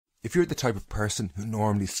If you're the type of person who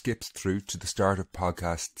normally skips through to the start of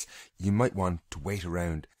podcasts, you might want to wait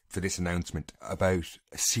around for this announcement about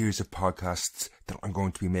a series of podcasts that I'm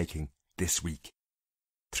going to be making this week.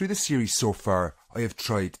 Through the series so far, I have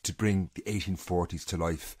tried to bring the 1840s to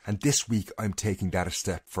life, and this week I'm taking that a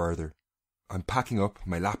step further. I'm packing up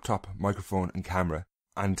my laptop, microphone and camera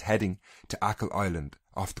and heading to Achill Island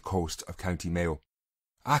off the coast of County Mayo.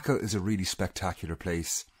 Achill is a really spectacular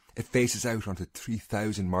place. It faces out onto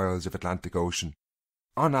 3,000 miles of Atlantic Ocean.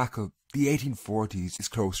 On Achill, the 1840s is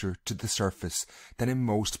closer to the surface than in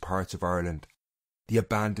most parts of Ireland. The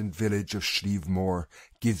abandoned village of Slievemore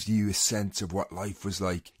gives you a sense of what life was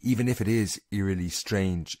like, even if it is eerily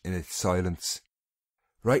strange in its silence.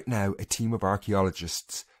 Right now, a team of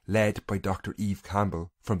archaeologists, led by Dr. Eve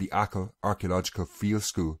Campbell from the Achill Archaeological Field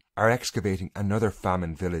School, are excavating another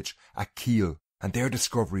famine village at Keele, and their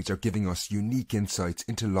discoveries are giving us unique insights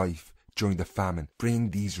into life during the famine, bringing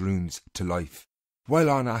these ruins to life. While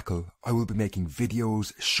on Achill, I will be making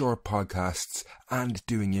videos, short podcasts and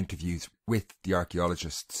doing interviews with the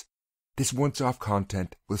archaeologists. This once-off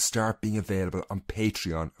content will start being available on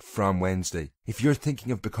Patreon from Wednesday. If you're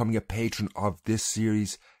thinking of becoming a patron of this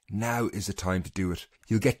series, now is the time to do it.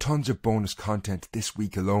 You'll get tons of bonus content this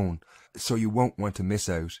week alone, so you won't want to miss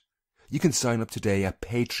out. You can sign up today at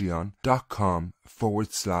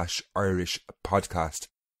patreon.com/Irish podcast.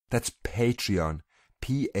 That's Patreon,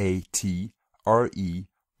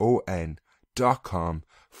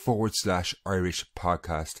 patreon.com/Irish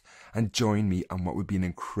podcast, and join me on what would be an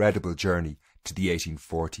incredible journey to the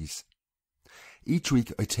 1840s. Each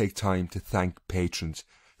week I take time to thank patrons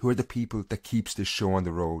who are the people that keeps this show on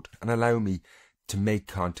the road and allow me to make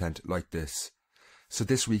content like this. So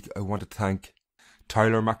this week I want to thank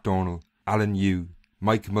Tyler MacDonald, Alan Yu,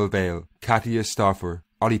 Mike Mulvale, Katia Stauffer,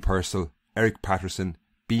 Ollie Purcell, Eric Patterson,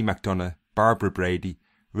 B. McDonough, Barbara Brady,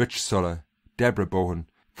 Rich Sulla, Deborah Bohan,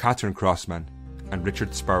 Catherine Crossman and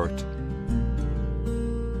Richard Sparrett.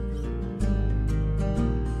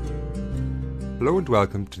 Hello and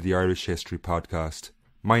welcome to the Irish History Podcast.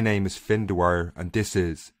 My name is Finn Dwyer and this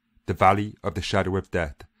is The Valley of the Shadow of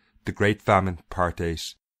Death, The Great Famine Part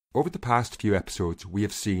 8. Over the past few episodes we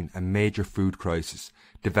have seen a major food crisis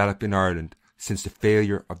develop in Ireland since the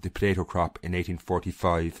failure of the potato crop in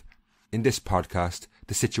 1845. In this podcast,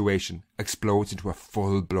 the situation explodes into a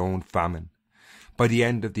full-blown famine. By the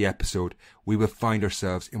end of the episode, we will find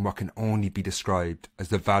ourselves in what can only be described as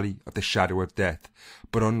the Valley of the Shadow of Death,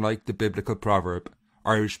 but unlike the biblical proverb,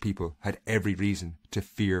 Irish people had every reason to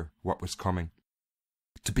fear what was coming.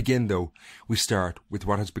 To begin though, we start with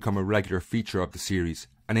what has become a regular feature of the series,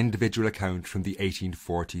 an individual account from the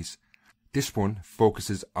 1840s. This one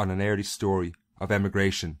focuses on an early story of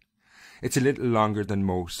emigration. It's a little longer than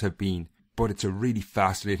most have been, but it's a really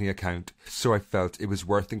fascinating account, so I felt it was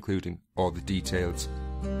worth including all the details.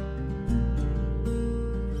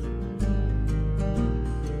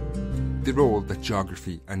 The role that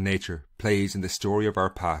geography and nature plays in the story of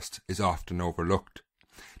our past is often overlooked.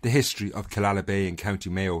 The history of Killala Bay in County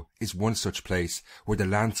Mayo is one such place where the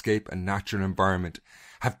landscape and natural environment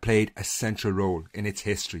have played a central role in its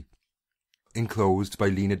history. Enclosed by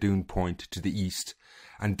Lenadoon Point to the east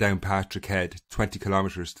and Downpatrick Head 20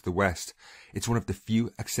 kilometres to the west, it's one of the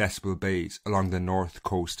few accessible bays along the north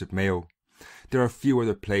coast of Mayo. There are few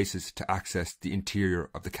other places to access the interior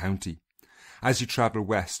of the county. As you travel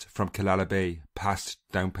west from Killala Bay past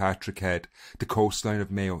Downpatrick Head, the coastline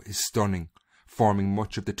of Mayo is stunning, forming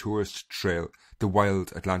much of the tourist trail, the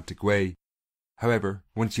Wild Atlantic Way. However,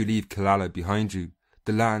 once you leave Killala behind you,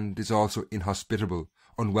 the land is also inhospitable,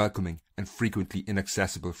 unwelcoming and frequently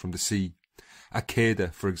inaccessible from the sea. At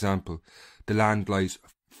Ceda, for example, the land lies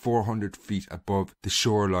 400 feet above the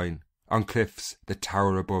shoreline on cliffs that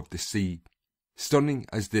tower above the sea. Stunning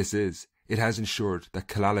as this is, it has ensured that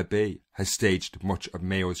Killala Bay has staged much of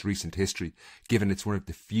Mayo's recent history, given it's one of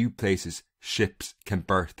the few places ships can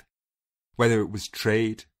berth. Whether it was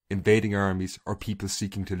trade, invading armies or people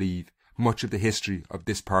seeking to leave, much of the history of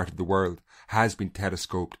this part of the world has been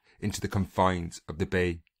telescoped into the confines of the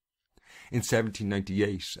bay. In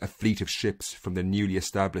 1798, a fleet of ships from the newly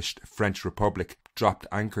established French Republic dropped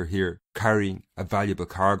anchor here, carrying a valuable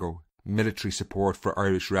cargo, military support for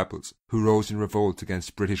Irish rebels who rose in revolt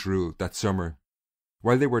against British rule that summer.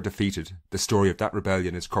 While they were defeated, the story of that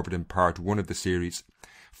rebellion is covered in part 1 of the series.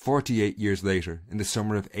 48 years later, in the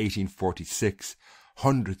summer of 1846,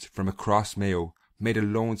 hundreds from across Mayo made a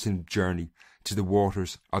lonesome journey to the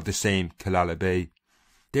waters of the same Killala Bay.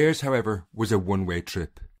 Theirs, however, was a one-way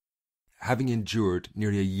trip. Having endured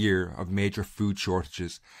nearly a year of major food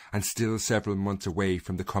shortages and still several months away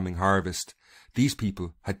from the coming harvest, These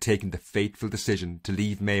people had taken the fateful decision to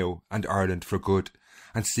leave Mayo and Ireland for good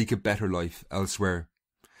and seek a better life elsewhere.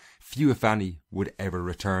 Few, if any, would ever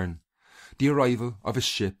return. The arrival of a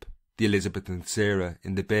ship, the Elizabeth and Sarah,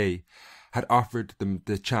 in the bay had offered them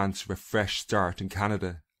the chance of a fresh start in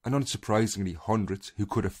Canada, and unsurprisingly hundreds who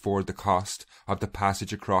could afford the cost of the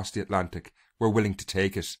passage across the Atlantic were willing to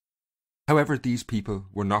take it. However, these people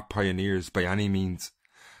were not pioneers by any means.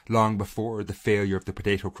 Long before the failure of the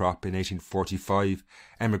potato crop in 1845,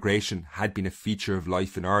 emigration had been a feature of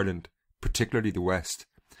life in Ireland, particularly the West.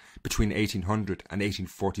 Between 1800 and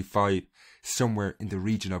 1845, somewhere in the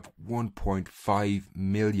region of 1.5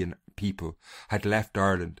 million people had left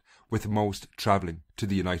Ireland, with most travelling to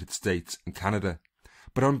the United States and Canada.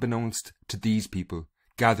 But unbeknownst to these people,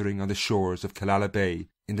 gathering on the shores of Killala Bay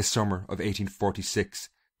in the summer of 1846,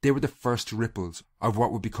 they were the first ripples of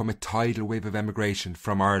what would become a tidal wave of emigration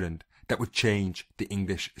from Ireland that would change the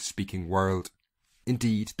English-speaking world.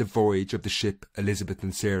 Indeed, the voyage of the ship Elizabeth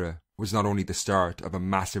and Sarah was not only the start of a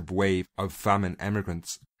massive wave of famine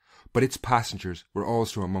emigrants, but its passengers were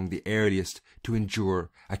also among the earliest to endure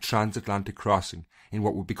a transatlantic crossing in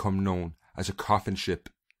what would become known as a coffin ship.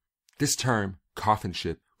 This term, coffin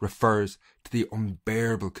ship, refers to the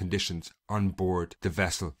unbearable conditions on board the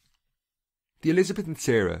vessel. The Elizabeth and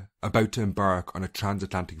Sarah, about to embark on a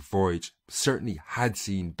transatlantic voyage, certainly had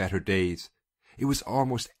seen better days. It was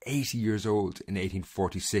almost 80 years old in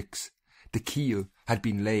 1846. The keel had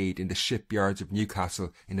been laid in the shipyards of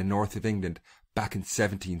Newcastle in the north of England back in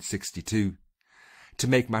 1762. To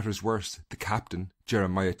make matters worse, the captain,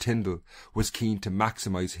 Jeremiah Tyndall, was keen to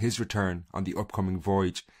maximise his return on the upcoming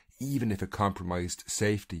voyage, even if it compromised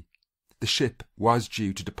safety. The ship was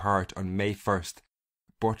due to depart on May 1st,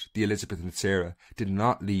 but the Elizabeth and Sarah did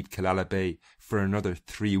not leave Killala Bay for another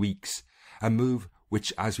 3 weeks, a move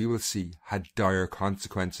which, as we will see, had dire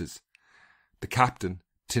consequences. The captain,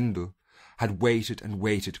 Tyndall, had waited and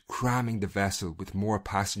waited, cramming the vessel with more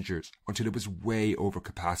passengers until it was way over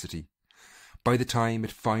capacity. By the time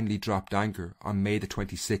it finally dropped anchor on May the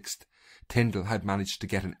 26th, Tyndall had managed to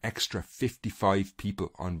get an extra 55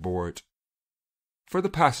 people on board. For the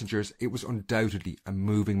passengers, it was undoubtedly a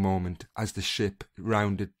moving moment as the ship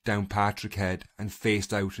rounded Downpatrick Head and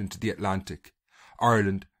faced out into the Atlantic.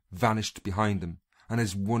 Ireland vanished behind them, and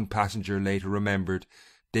as one passenger later remembered,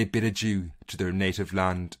 they bid adieu to their native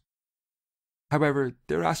land. However,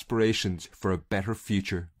 their aspirations for a better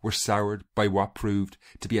future were soured by what proved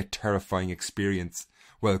to be a terrifying experience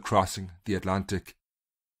while crossing the Atlantic.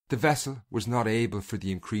 The vessel was not able for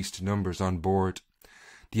the increased numbers on board.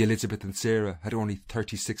 The Elizabeth and Sarah had only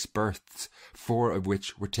 36 berths, 4 of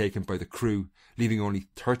which were taken by the crew, leaving only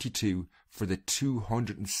 32 for the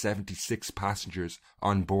 276 passengers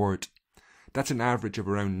on board. That's an average of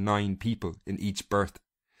around 9 people in each berth.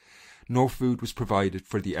 No food was provided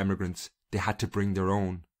for the emigrants. They had to bring their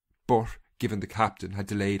own, but given the captain had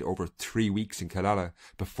delayed over 3 weeks in Killala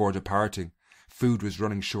before departing, food was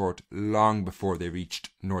running short long before they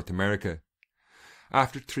reached North America.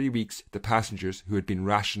 After 3 weeks, the passengers who had been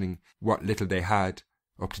rationing what little they had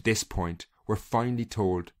up to this point were finally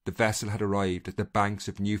told the vessel had arrived at the banks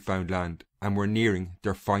of Newfoundland and were nearing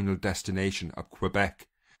their final destination of Quebec.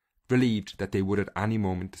 Relieved that they would at any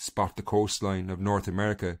moment spot the coastline of North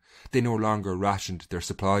America, they no longer rationed their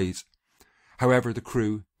supplies. However, the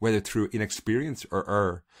crew, whether through inexperience or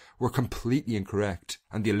error, were completely incorrect,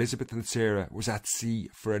 and the Elizabeth and Sarah was at sea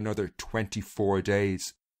for another 24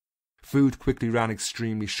 days. Food quickly ran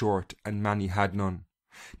extremely short, and many had none.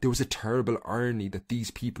 There was a terrible irony that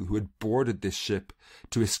these people who had boarded this ship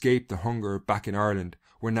to escape the hunger back in Ireland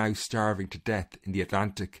were now starving to death in the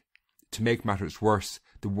Atlantic. To make matters worse,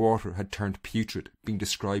 the water had turned putrid, being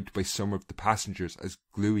described by some of the passengers as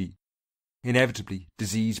gluey. Inevitably,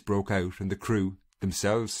 disease broke out, and the crew,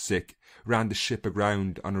 themselves sick, ran the ship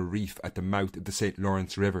aground on a reef at the mouth of the St.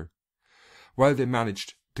 Lawrence River. While they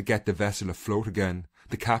managed to get the vessel afloat again,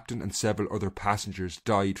 the captain and several other passengers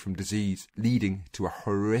died from disease, leading to a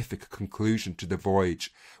horrific conclusion to the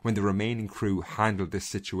voyage when the remaining crew handled this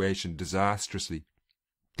situation disastrously.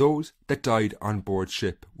 Those that died on board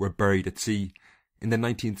ship were buried at sea. In the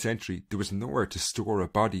 19th century, there was nowhere to store a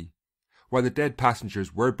body. While the dead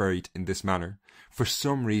passengers were buried in this manner, for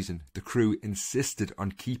some reason the crew insisted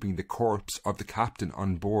on keeping the corpse of the captain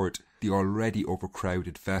on board the already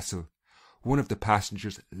overcrowded vessel. One of the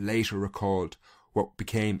passengers later recalled what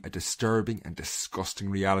became a disturbing and disgusting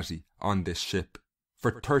reality on this ship.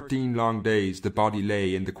 For 13 long days the body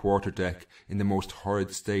lay in the quarterdeck in the most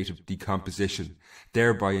horrid state of decomposition,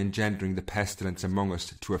 thereby engendering the pestilence among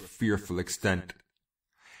us to a fearful extent.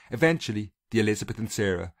 Eventually, the Elizabeth and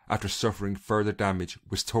Sarah, after suffering further damage,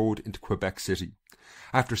 was towed into Quebec City.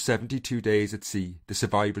 After 72 days at sea, the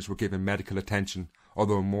survivors were given medical attention,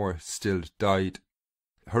 although more still died.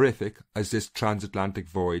 Horrific as this transatlantic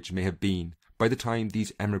voyage may have been, by the time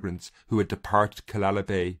these emigrants who had departed Killala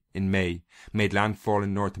Bay in May made landfall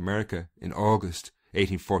in North America in August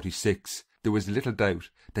 1846, there was little doubt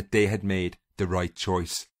that they had made the right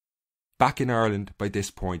choice. Back in Ireland by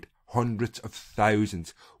this point, hundreds of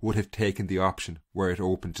thousands would have taken the option were it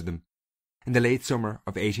open to them. In the late summer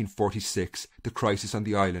of 1846, the crisis on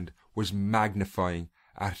the island was magnifying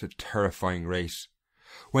at a terrifying rate.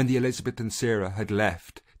 When the Elizabeth and Sarah had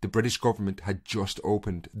left, the British government had just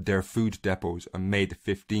opened their food depots on May the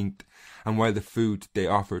 15th, and while the food they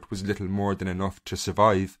offered was little more than enough to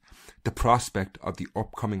survive, the prospect of the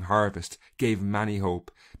upcoming harvest gave many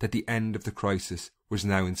hope that the end of the crisis was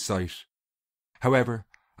now in sight. However,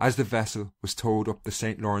 as the vessel was towed up the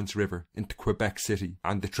St. Lawrence River into Quebec City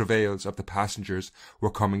and the travails of the passengers were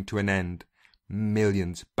coming to an end,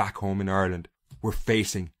 millions back home in Ireland were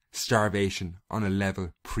facing starvation on a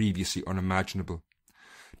level previously unimaginable.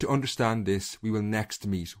 To understand this, we will next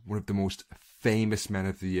meet one of the most famous men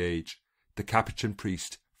of the age, the Capuchin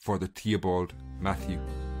priest, Father Theobald Matthew.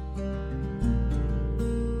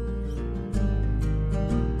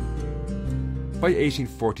 By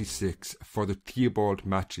 1846, Father Theobald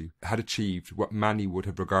Matthew had achieved what many would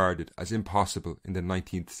have regarded as impossible in the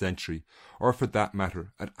 19th century, or for that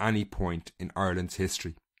matter at any point in Ireland's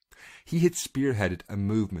history. He had spearheaded a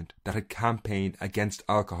movement that had campaigned against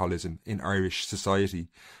alcoholism in Irish society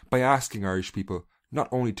by asking Irish people not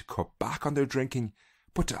only to cut back on their drinking,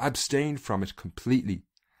 but to abstain from it completely.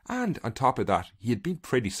 And on top of that, he had been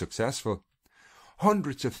pretty successful.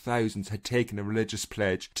 Hundreds of thousands had taken a religious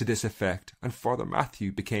pledge to this effect, and Father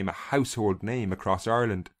Matthew became a household name across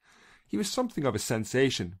Ireland. He was something of a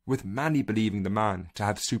sensation, with many believing the man to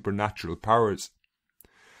have supernatural powers.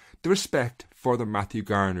 The respect Father Matthew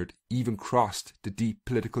garnered even crossed the deep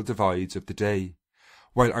political divides of the day.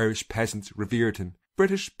 While Irish peasants revered him,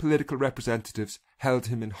 British political representatives held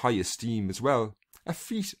him in high esteem as well, a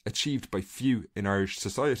feat achieved by few in Irish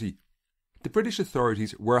society. The British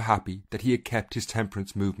authorities were happy that he had kept his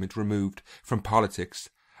temperance movement removed from politics,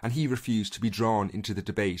 and he refused to be drawn into the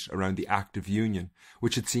debate around the Act of Union,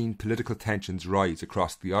 which had seen political tensions rise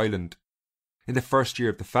across the island. In the first year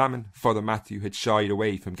of the famine, Father Matthew had shied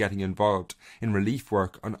away from getting involved in relief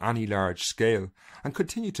work on any large scale, and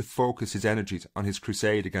continued to focus his energies on his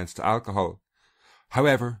crusade against alcohol.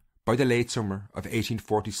 However, by the late summer of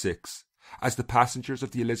 1846, as the passengers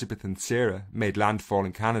of the Elizabeth and Sarah made landfall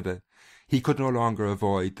in Canada, he could no longer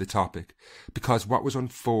avoid the topic, because what was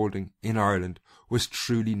unfolding in Ireland was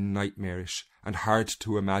truly nightmarish and hard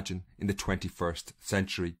to imagine in the 21st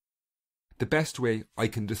century. The best way I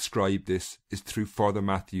can describe this is through Father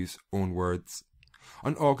Matthew's own words.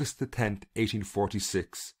 On August the 10th,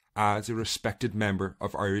 1846, as a respected member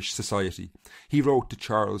of Irish society, he wrote to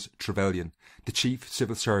Charles Trevelyan, the chief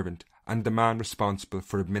civil servant and the man responsible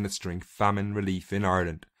for administering famine relief in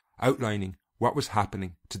Ireland, outlining what was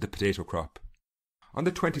happening to the potato crop. On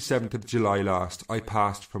the 27th of July last, I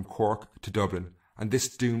passed from Cork to Dublin, and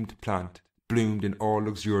this doomed plant bloomed in all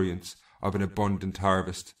luxuriance of an abundant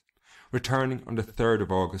harvest. Returning on the 3rd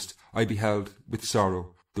of August, I beheld with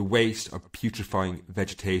sorrow the waste of putrefying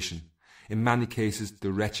vegetation. In many cases,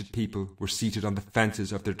 the wretched people were seated on the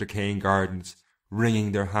fences of their decaying gardens,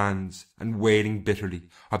 wringing their hands and wailing bitterly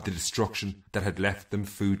of the destruction that had left them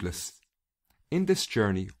foodless. In this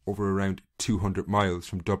journey over around 200 miles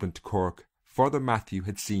from Dublin to Cork, Father Matthew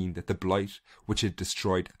had seen that the blight, which had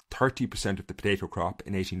destroyed 30% of the potato crop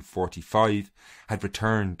in 1845, had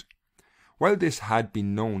returned. While this had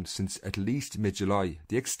been known since at least mid-July,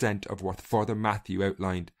 the extent of what Father Matthew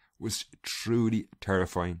outlined was truly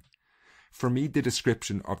terrifying. For me, the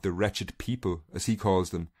description of the wretched people, as he calls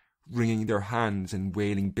them, wringing their hands and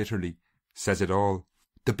wailing bitterly, says it all.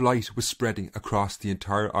 The blight was spreading across the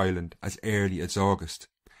entire island as early as August.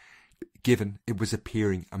 Given it was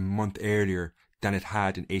appearing a month earlier than it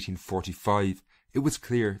had in 1845, it was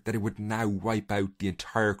clear that it would now wipe out the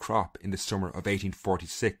entire crop in the summer of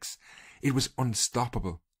 1846. It was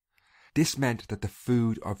unstoppable. This meant that the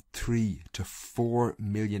food of 3 to 4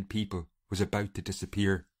 million people was about to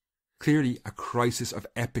disappear. Clearly, a crisis of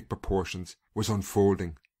epic proportions was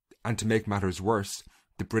unfolding, and to make matters worse,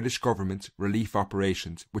 the British government's relief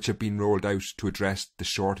operations, which had been rolled out to address the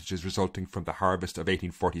shortages resulting from the harvest of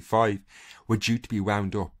 1845, were due to be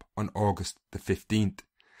wound up on August the 15th.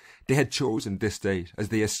 They had chosen this date as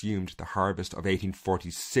they assumed the harvest of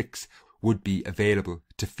 1846 would be available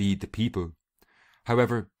to feed the people.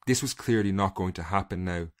 However, this was clearly not going to happen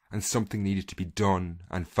now, and something needed to be done,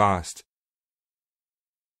 and fast.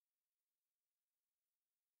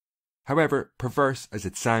 However, perverse as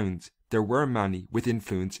it sounds, there were many with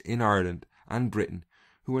influence in Ireland and Britain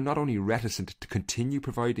who were not only reticent to continue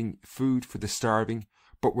providing food for the starving,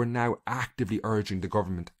 but were now actively urging the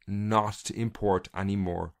government not to import any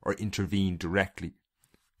more or intervene directly.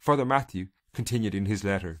 Father Matthew continued in his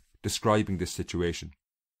letter, describing this situation.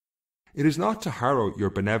 "It is not to harrow your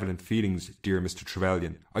benevolent feelings, dear Mr.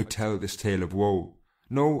 Trevelyan, I tell this tale of woe.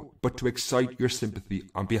 No, but to excite your sympathy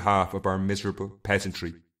on behalf of our miserable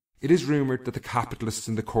peasantry. It is rumoured that the capitalists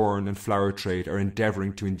in the corn and flour trade are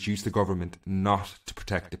endeavouring to induce the government not to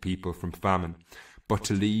protect the people from famine, but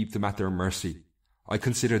to leave them at their mercy. I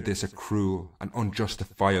consider this a cruel and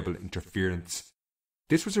unjustifiable interference."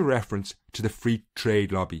 This was a reference to the free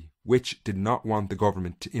trade lobby, which did not want the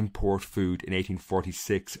government to import food in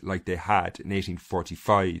 1846 like they had in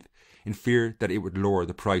 1845, in fear that it would lower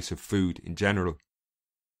the price of food in general.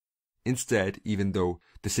 Instead, even though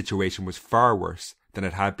the situation was far worse than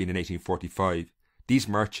it had been in 1845, these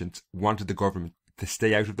merchants wanted the government to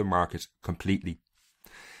stay out of the market completely.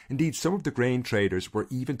 Indeed, some of the grain traders were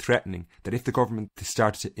even threatening that if the government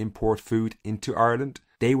started to import food into Ireland,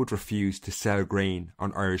 they would refuse to sell grain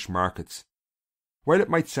on Irish markets. While it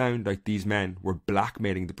might sound like these men were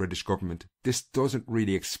blackmailing the British government, this doesn't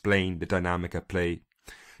really explain the dynamic at play.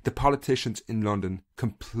 The politicians in London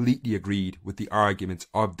completely agreed with the arguments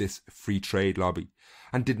of this free trade lobby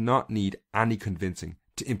and did not need any convincing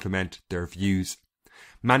to implement their views.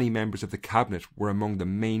 Many members of the cabinet were among the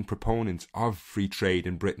main proponents of free trade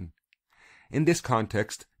in Britain. In this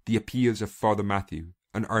context, the appeals of Father Matthew,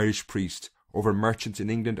 an Irish priest, over merchants in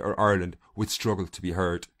England or Ireland would struggle to be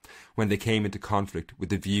heard when they came into conflict with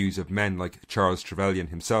the views of men like Charles Trevelyan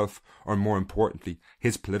himself, or more importantly,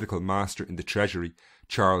 his political master in the Treasury,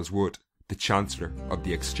 Charles Wood, the Chancellor of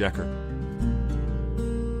the Exchequer.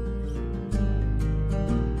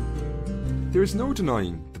 There is no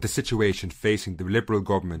denying that the situation facing the Liberal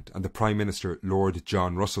government and the Prime Minister Lord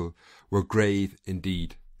John Russell were grave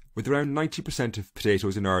indeed. With around 90% of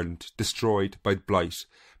potatoes in Ireland destroyed by blight,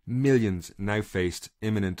 millions now faced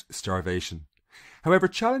imminent starvation. However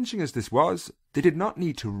challenging as this was, they did not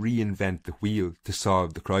need to reinvent the wheel to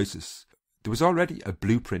solve the crisis. There was already a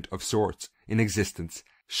blueprint of sorts in existence,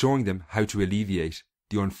 showing them how to alleviate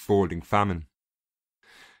the unfolding famine.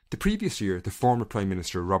 The previous year, the former Prime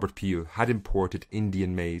Minister Robert Peel had imported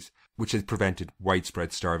Indian maize, which had prevented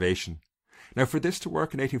widespread starvation. Now, for this to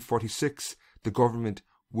work in 1846, the government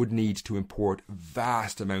would need to import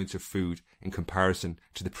vast amounts of food in comparison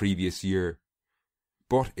to the previous year.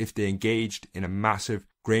 But if they engaged in a massive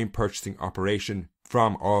grain purchasing operation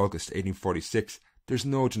from August 1846, there's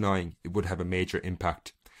no denying it would have a major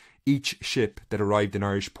impact. Each ship that arrived in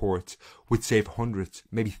Irish ports would save hundreds,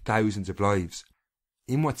 maybe thousands of lives.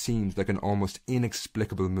 In what seems like an almost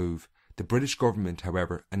inexplicable move, the British government,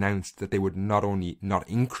 however, announced that they would not only not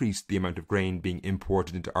increase the amount of grain being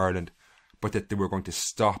imported into Ireland, but that they were going to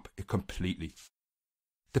stop it completely.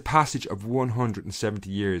 The passage of 170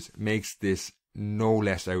 years makes this no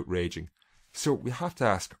less outraging. So we have to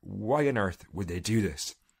ask, why on earth would they do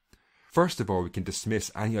this? First of all, we can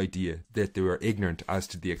dismiss any idea that they were ignorant as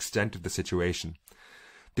to the extent of the situation.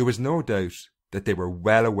 There was no doubt that they were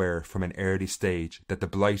well aware from an early stage that the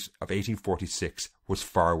blight of 1846 was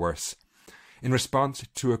far worse. In response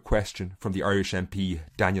to a question from the Irish MP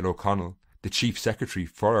Daniel O'Connell, the Chief Secretary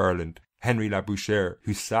for Ireland, Henry Labouchere,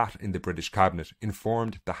 who sat in the British Cabinet,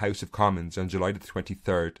 informed the House of Commons on July the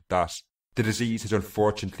 23rd that the disease had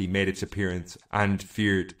unfortunately made its appearance and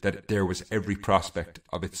feared that there was every prospect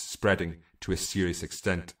of its spreading to a serious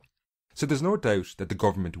extent. So there's no doubt that the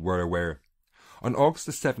government were aware. On August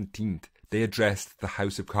the 17th, they addressed the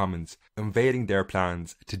House of Commons, unveiling their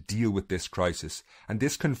plans to deal with this crisis, and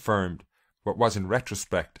this confirmed what was in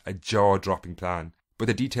retrospect a jaw-dropping plan, but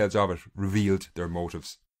the details of it revealed their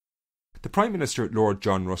motives. The Prime Minister, Lord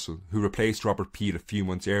John Russell, who replaced Robert Peel a few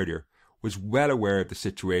months earlier, was well aware of the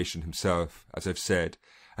situation himself, as I've said,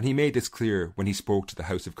 and he made this clear when he spoke to the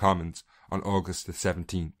House of Commons on August the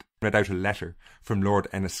 17th, read out a letter from Lord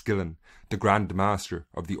Enniskillen, the Grand Master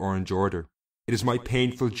of the Orange Order. "It is my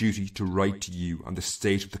painful duty to write to you on the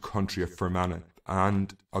state of the country of Fermanagh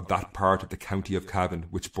and of that part of the county of Cavan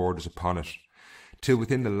which borders upon it. Till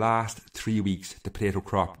within the last 3 weeks the potato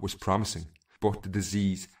crop was promising, but the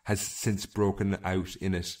disease has since broken out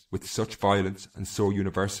in it with such violence and so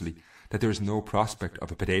universally that there is no prospect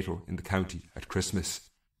of a potato in the county at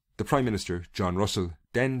Christmas." The Prime Minister, John Russell,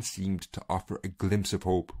 then seemed to offer a glimpse of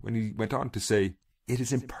hope when he went on to say, "It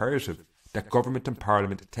is imperative that government and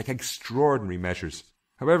parliament take extraordinary measures.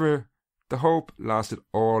 However, the hope lasted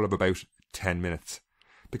all of about 10 minutes,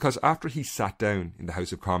 because after he sat down in the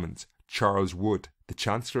House of Commons, Charles Wood, the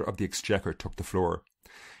Chancellor of the Exchequer, took the floor.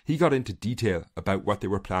 He got into detail about what they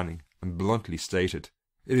were planning and bluntly stated,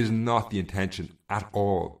 "It is not the intention at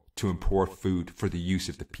all to import food for the use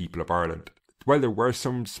of the people of Ireland." While there were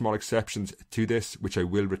some small exceptions to this, which I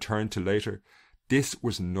will return to later, this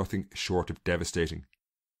was nothing short of devastating.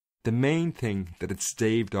 The main thing that had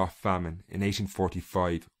staved off famine in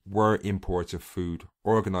 1845 were imports of food,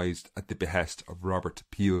 organised at the behest of Robert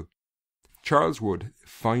Peel. Charles Wood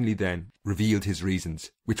finally then revealed his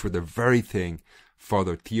reasons, which were the very thing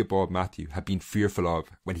Father Theobald Matthew had been fearful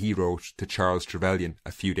of when he wrote to Charles Trevelyan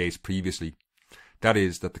a few days previously. That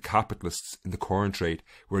is, that the capitalists in the corn trade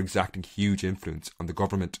were exacting huge influence on the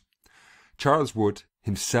government. Charles Wood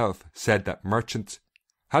himself said that merchants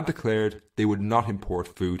had declared they would not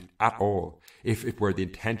import food at all if it were the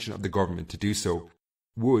intention of the government to do so.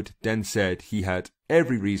 Wood then said he had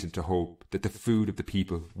every reason to hope that the food of the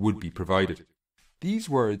people would be provided. These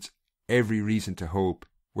words, "every reason to hope,"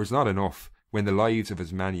 was not enough when the lives of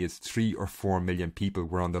as many as 3 or 4 million people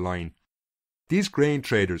were on the line. These grain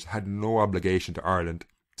traders had no obligation to Ireland,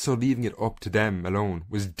 so leaving it up to them alone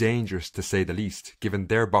was dangerous to say the least, given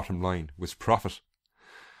their bottom line was profit.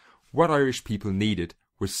 What Irish people needed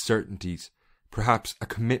was certainties, perhaps a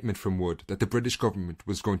commitment from Wood that the British government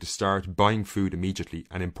was going to start buying food immediately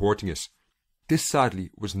and importing it. This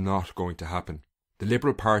sadly was not going to happen. The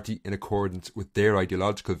Liberal Party, in accordance with their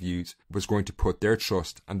ideological views, was going to put their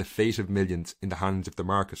trust and the fate of millions in the hands of the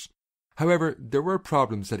market. However, there were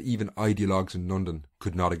problems that even ideologues in London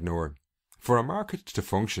could not ignore. For a market to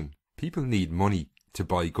function, people need money to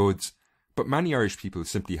buy goods, but many Irish people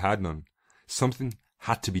simply had none. Something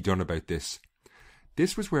had to be done about this.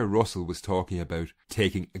 This was where Russell was talking about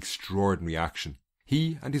taking extraordinary action.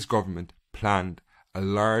 He and his government planned a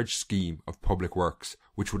large scheme of public works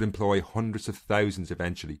which would employ hundreds of thousands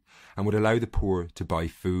eventually and would allow the poor to buy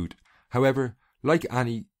food. However, like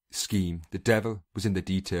any scheme, the devil was in the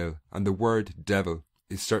detail, and the word devil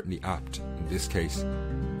is certainly apt in this case.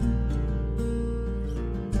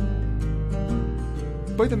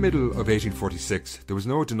 By the middle of 1846, there was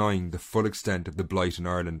no denying the full extent of the blight in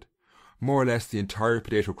Ireland. More or less the entire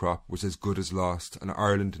potato crop was as good as lost, and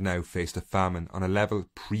Ireland now faced a famine on a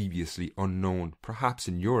level previously unknown, perhaps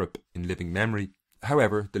in Europe, in living memory.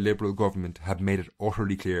 However, the Liberal government had made it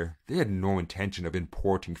utterly clear they had no intention of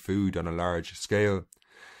importing food on a large scale.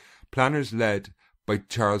 Planners led by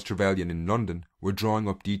Charles Trevelyan in London were drawing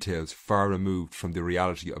up details far removed from the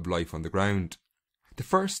reality of life on the ground. The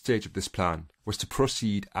first stage of this plan was to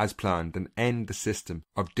proceed as planned and end the system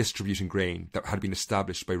of distributing grain that had been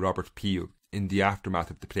established by Robert Peel in the aftermath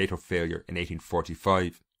of the potato failure in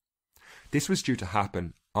 1845. This was due to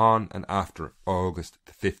happen on and after August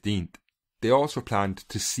the 15th. They also planned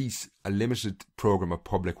to cease a limited programme of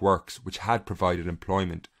public works which had provided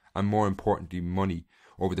employment and, more importantly, money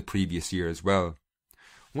over the previous year as well.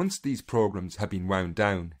 Once these programmes had been wound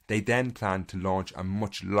down, they then planned to launch a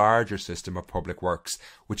much larger system of public works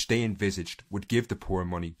which they envisaged would give the poor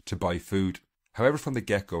money to buy food. However, from the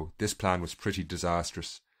get-go, this plan was pretty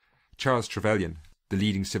disastrous. Charles Trevelyan, the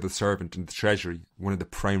leading civil servant in the Treasury, one of the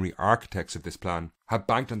primary architects of this plan, had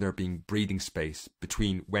banked on there being breathing space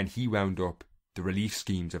between when he wound up the relief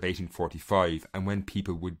schemes of 1845 and when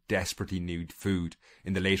people would desperately need food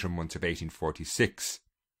in the later months of 1846.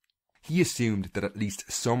 He assumed that at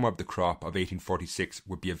least some of the crop of 1846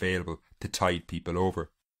 would be available to tide people over.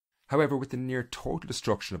 However, with the near total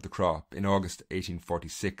destruction of the crop in August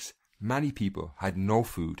 1846, many people had no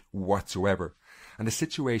food whatsoever, and the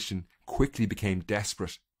situation quickly became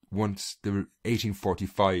desperate once the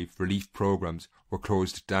 1845 relief programmes were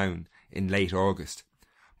closed down in late August.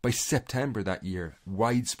 By September that year,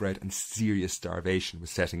 widespread and serious starvation was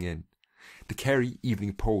setting in. The Kerry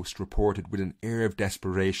Evening Post reported with an air of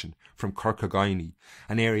desperation from Corcagyny,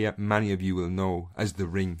 an area many of you will know as the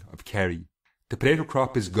Ring of Kerry. The potato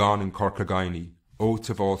crop is gone in Corcagyny. Oats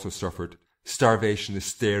have also suffered. Starvation is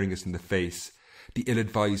staring us in the face. The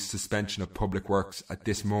ill-advised suspension of public works at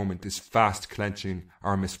this moment is fast clenching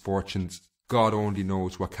our misfortunes. God only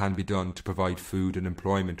knows what can be done to provide food and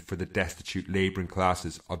employment for the destitute labouring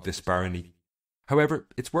classes of this barony. However,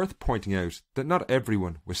 it's worth pointing out that not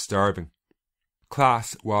everyone was starving.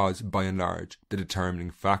 Class was, by and large, the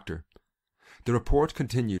determining factor. The report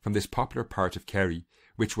continued from this popular part of Kerry,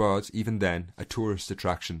 which was, even then, a tourist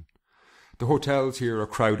attraction. The hotels here are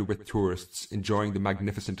crowded with tourists enjoying the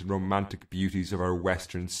magnificent and romantic beauties of our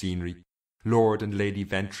western scenery. Lord and Lady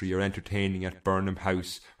Ventry are entertaining at Burnham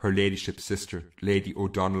House her ladyship's sister, Lady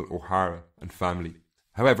O'Donnell O'Hara, and family.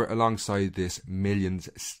 However, alongside this, millions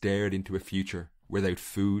stared into a future without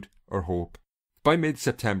food or hope. By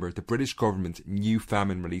mid-September, the British government's new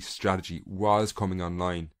famine relief strategy was coming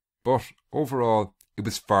online, but overall, it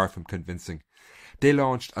was far from convincing. They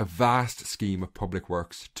launched a vast scheme of public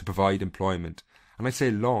works to provide employment, and I say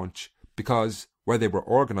launch because, while they were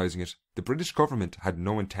organising it, the British government had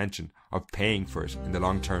no intention of paying for it in the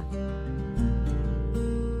long term.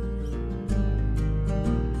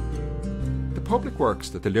 The public works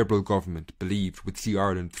that the Liberal government believed would see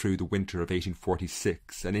Ireland through the winter of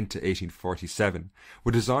 1846 and into 1847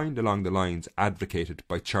 were designed along the lines advocated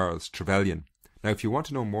by Charles Trevelyan. Now, if you want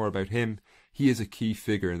to know more about him, he is a key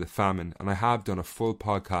figure in the famine, and I have done a full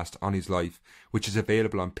podcast on his life, which is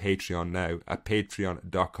available on Patreon now at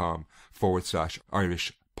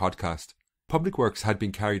patreon.com/Irish podcast. Public works had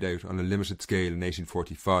been carried out on a limited scale in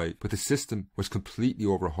 1845, but the system was completely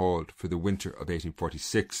overhauled for the winter of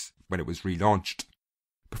 1846 when it was relaunched.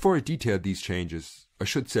 Before I detail these changes, I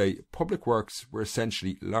should say public works were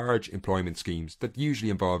essentially large employment schemes that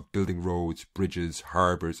usually involved building roads, bridges,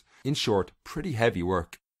 harbours, in short, pretty heavy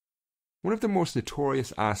work. One of the most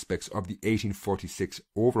notorious aspects of the 1846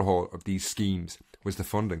 overhaul of these schemes was the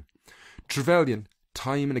funding. Trevelyan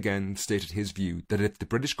time and again stated his view that if the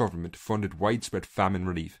British government funded widespread famine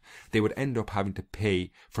relief, they would end up having to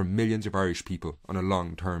pay for millions of Irish people on a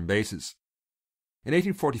long-term basis. In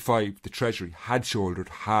 1845, the Treasury had shouldered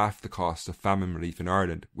half the cost of famine relief in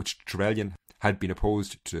Ireland, which Trevelyan had been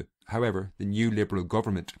opposed to. However, the new Liberal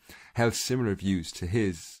government held similar views to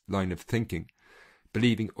his line of thinking,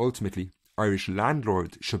 believing ultimately Irish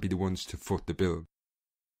landlords should be the ones to foot the bill.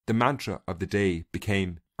 The mantra of the day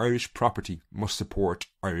became Irish property must support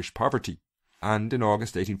Irish poverty, and in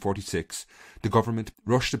August 1846 the government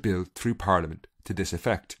rushed a bill through Parliament to this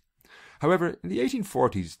effect. However, in the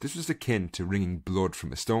 1840s this was akin to wringing blood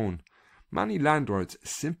from a stone. Many landlords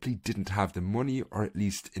simply didn't have the money, or at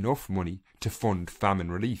least enough money, to fund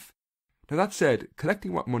famine relief. Now that said,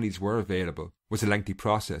 collecting what monies were available was a lengthy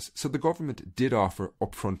process, so the government did offer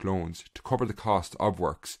upfront loans to cover the cost of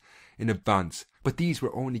works in advance, but these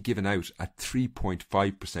were only given out at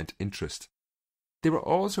 3.5% interest. There were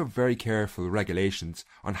also very careful regulations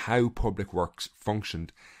on how public works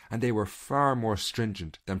functioned, and they were far more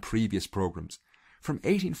stringent than previous programmes. From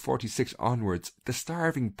 1846 onwards, the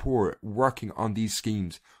starving poor working on these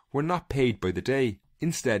schemes were not paid by the day.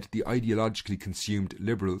 Instead, the ideologically consumed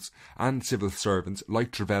Liberals and civil servants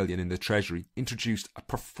like Trevelyan in the Treasury introduced a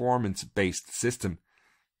performance-based system.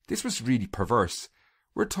 This was really perverse.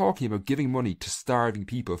 We're talking about giving money to starving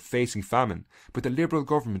people facing famine, but the Liberal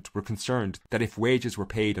government were concerned that if wages were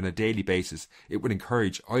paid on a daily basis, it would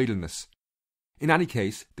encourage idleness. In any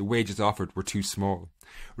case, the wages offered were too small,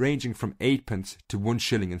 ranging from 8p to 1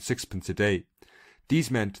 shilling and 6p a day.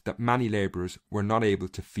 These meant that many labourers were not able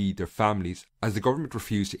to feed their families, as the government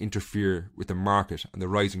refused to interfere with the market and the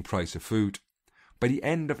rising price of food. By the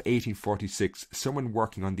end of 1846, someone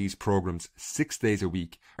working on these programmes 6 days a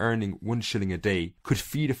week, earning 1 shilling a day, could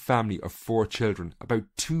feed a family of 4 children about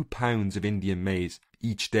 2 pounds of Indian maize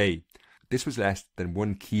each day. This was less than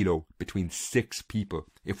 1 kilo between 6 people,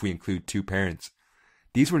 if we include 2 parents.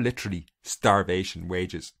 These were literally starvation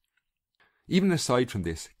wages. Even aside from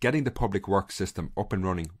this, getting the public works system up and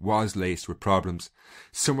running was laced with problems,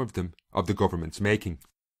 some of them of the government's making.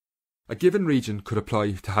 A given region could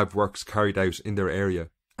apply to have works carried out in their area,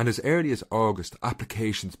 and as early as August,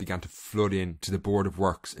 applications began to flood in to the Board of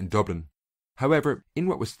Works in Dublin. However, in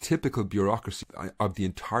what was typical bureaucracy of the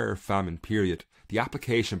entire famine period, the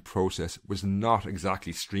application process was not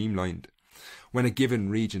exactly streamlined. When a given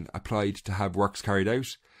region applied to have works carried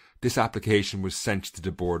out, this application was sent to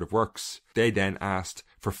the Board of Works. They then asked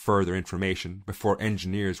for further information before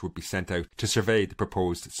engineers would be sent out to survey the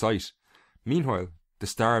proposed site. Meanwhile, the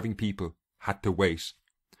starving people had to wait.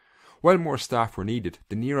 While more staff were needed,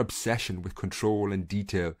 the near obsession with control and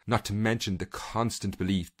detail, not to mention the constant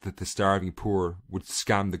belief that the starving poor would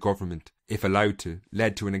scam the government if allowed to,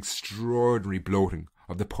 led to an extraordinary bloating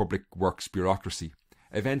of the public works bureaucracy.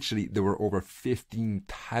 Eventually, there were over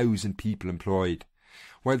 15,000 people employed.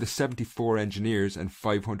 While the 74 engineers and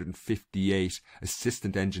 558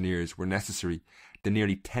 assistant engineers were necessary, the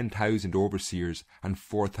nearly 10,000 overseers and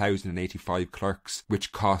 4,085 clerks,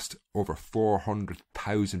 which cost over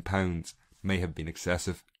 £400,000, may have been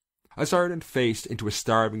excessive. As Ireland faced into a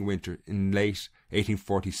starving winter in late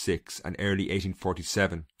 1846 and early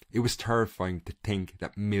 1847, it was terrifying to think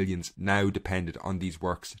that millions now depended on these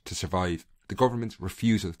works to survive. the government's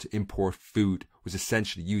refusal to import food was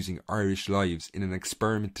essentially using Irish lives in an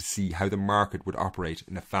experiment to see how the market would operate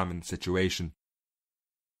in a famine situation.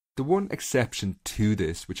 The one exception to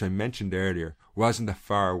this, which I mentioned earlier, was in the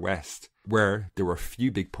far west, where there were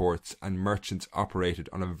few big ports and merchants operated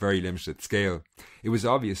on a very limited scale. It was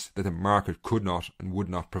obvious that the market could not and would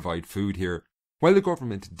not provide food here. While the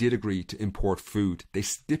government did agree to import food, they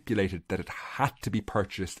stipulated that it had to be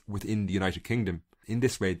purchased within the United Kingdom. In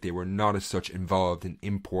this way, they were not as such involved in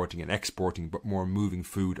importing and exporting, but more moving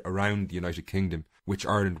food around the United Kingdom, which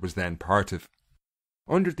Ireland was then part of.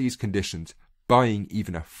 Under these conditions, buying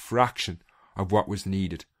even a fraction of what was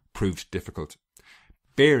needed proved difficult.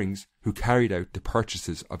 Barings, who carried out the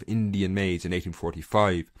purchases of Indian maize in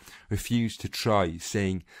 1845, refused to try,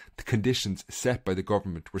 saying the conditions set by the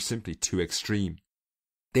government were simply too extreme.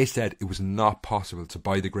 They said it was not possible to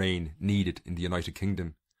buy the grain needed in the United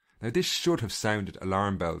Kingdom. Now this should have sounded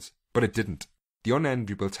alarm bells, but it didn't. The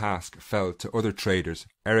unenviable task fell to other traders,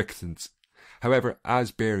 Ericsson's. However,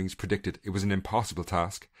 as Barings predicted, it was an impossible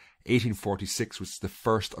task. 1846 was the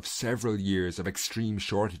first of several years of extreme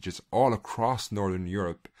shortages all across Northern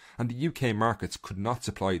Europe, and the UK markets could not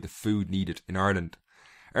supply the food needed in Ireland.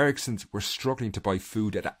 Ericsson's were struggling to buy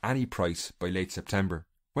food at any price by late September.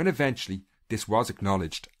 When eventually this was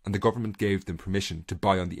acknowledged and the government gave them permission to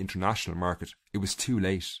buy on the international market, it was too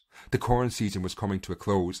late. The corn season was coming to a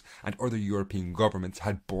close, and other European governments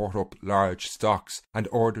had bought up large stocks, and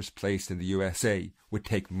orders placed in the USA would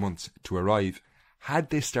take months to arrive. Had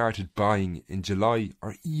they started buying in July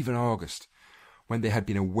or even August, when they had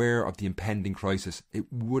been aware of the impending crisis,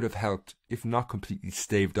 it would have helped, if not completely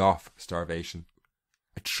staved off, starvation.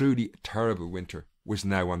 A truly terrible winter was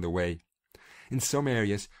now on the way. In some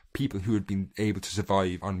areas, people who had been able to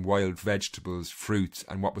survive on wild vegetables, fruits,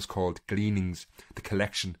 and what was called gleanings, the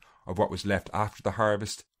collection of what was left after the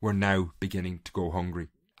harvest, were now beginning to go hungry.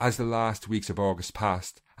 As the last weeks of August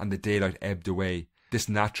passed and the daylight ebbed away, this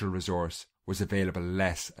natural resource was available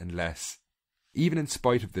less and less. Even in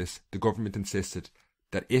spite of this, the government insisted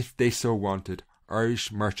that if they so wanted,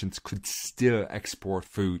 Irish merchants could still export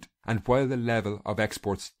food. And while the level of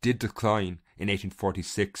exports did decline in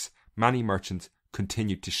 1846, many merchants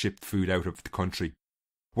continued to ship food out of the country.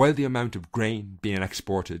 While the amount of grain being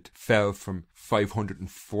exported fell from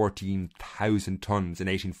 514,000 tonnes in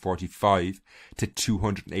 1845 to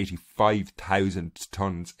 285,000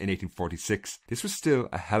 tonnes in 1846, this was still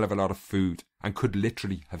a hell of a lot of food and could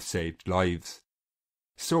literally have saved lives.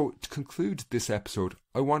 So, to conclude this episode,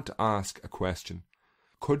 I want to ask a question.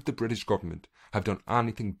 Could the British government have done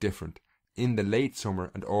anything different in the late summer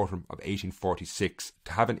and autumn of 1846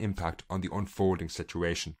 to have an impact on the unfolding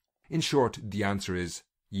situation? In short, the answer is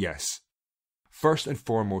yes. First and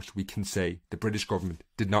foremost, we can say the British government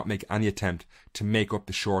did not make any attempt to make up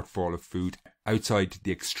the shortfall of food outside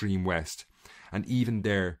the extreme west, and even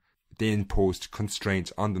there they imposed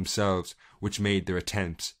constraints on themselves which made their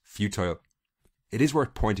attempts futile. It is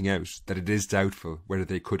worth pointing out that it is doubtful whether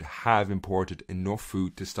they could have imported enough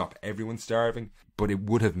food to stop everyone starving, but it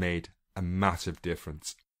would have made a massive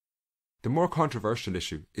difference. The more controversial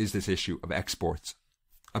issue is this issue of exports.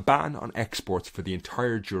 A ban on exports for the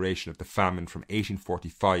entire duration of the famine from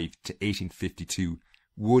 1845 to 1852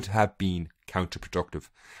 would have been counterproductive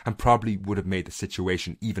and probably would have made the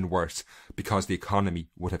situation even worse because the economy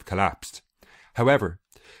would have collapsed. However,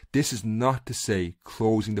 this is not to say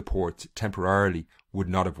closing the ports temporarily would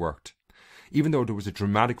not have worked. Even though there was a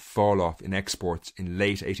dramatic fall-off in exports in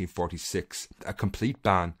late 1846, a complete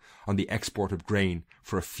ban on the export of grain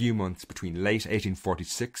for a few months between late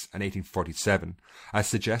 1846 and 1847, as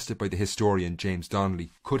suggested by the historian James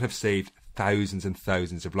Donnelly, could have saved thousands and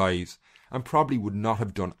thousands of lives, and probably would not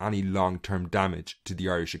have done any long-term damage to the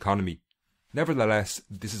Irish economy. Nevertheless,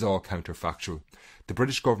 this is all counterfactual. The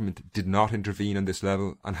British government did not intervene on this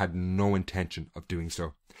level and had no intention of doing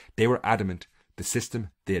so. They were adamant the system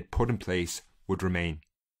they had put in place would remain.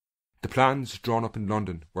 The plans drawn up in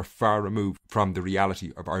London were far removed from the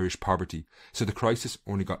reality of Irish poverty, so the crisis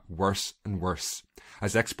only got worse and worse.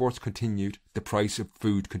 As exports continued, the price of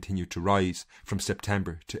food continued to rise from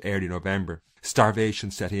September to early November. Starvation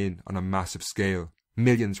set in on a massive scale.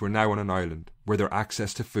 Millions were now on an island where their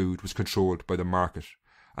access to food was controlled by the market,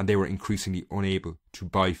 and they were increasingly unable to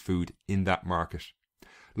buy food in that market.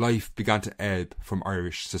 Life began to ebb from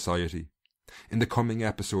Irish society. In the coming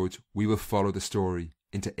episodes, we will follow the story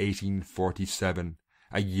into 1847,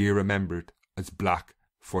 a year remembered as Black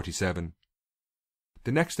 47.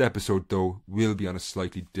 The next episode, though, will be on a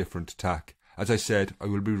slightly different tack. As I said, I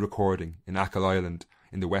will be recording in Achill Island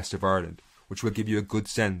in the west of Ireland, which will give you a good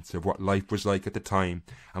sense of what life was like at the time,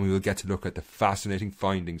 and we will get to look at the fascinating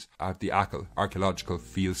findings of the Achill Archaeological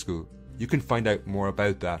Field School. You can find out more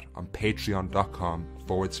about that on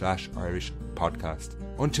patreon.com/Irish podcast.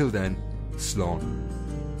 Until then, Slán.